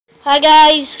Hi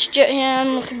guys, Stuart here and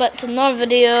welcome back to another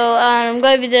video, and I'm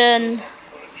going to be doing,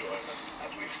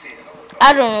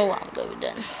 I don't know what I'm going to be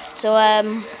doing. So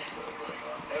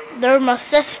there's my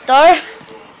sister.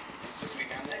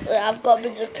 I've got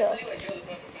Bazooka.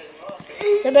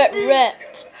 It's a bit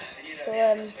ripped. So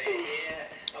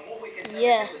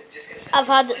yeah, I've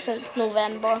had it since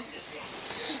November.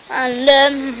 And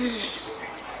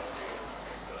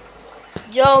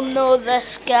y'all know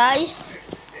this guy,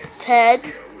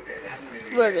 Ted.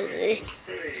 Where is he?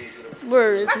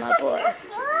 Where is my boy?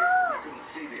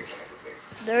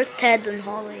 There's Ted and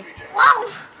Holly.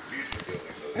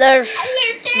 There's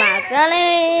my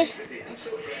granny.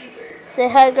 Say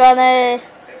hi, granny.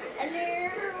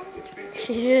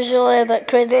 She's usually a bit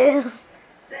crazy.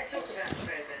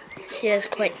 She is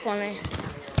quite funny.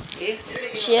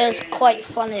 She is quite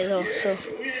funny though, so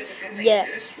yeah.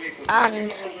 And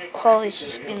Holly's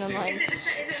just been annoying.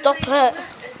 Stop it.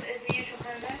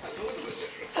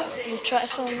 You try to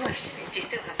film this.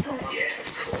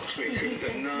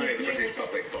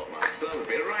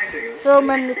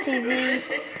 Filming the TV.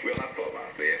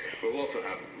 We'll also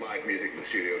have live music in the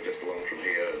studio just along from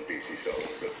here and BBC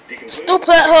songs. Stop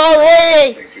it,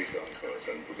 Holly!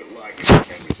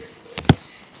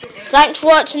 Thanks for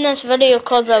watching this video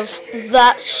because of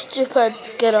that stupid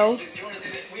girl.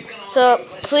 So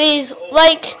please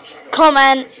like,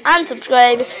 comment and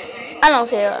subscribe, and I'll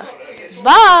see you later.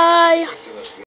 Bye!